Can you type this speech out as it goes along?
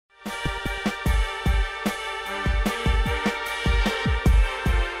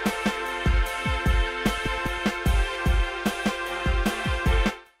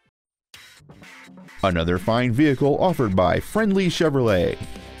Another fine vehicle offered by Friendly Chevrolet.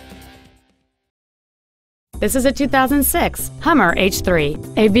 This is a 2006 Hummer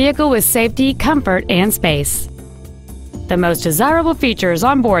H3, a vehicle with safety, comfort, and space. The most desirable features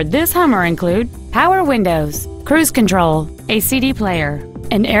on board this Hummer include power windows, cruise control, a CD player,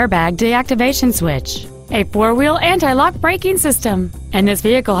 an airbag deactivation switch, a four-wheel anti-lock braking system, and this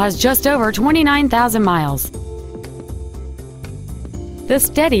vehicle has just over 29,000 miles. The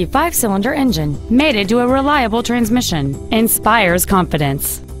steady 5-cylinder engine, mated to a reliable transmission, inspires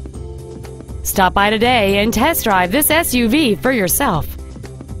confidence. Stop by today and test drive this SUV for yourself.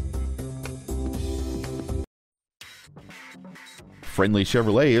 Friendly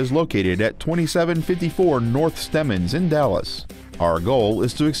Chevrolet is located at 2754 North Stemmons in Dallas. Our goal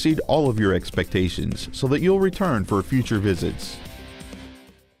is to exceed all of your expectations so that you'll return for future visits.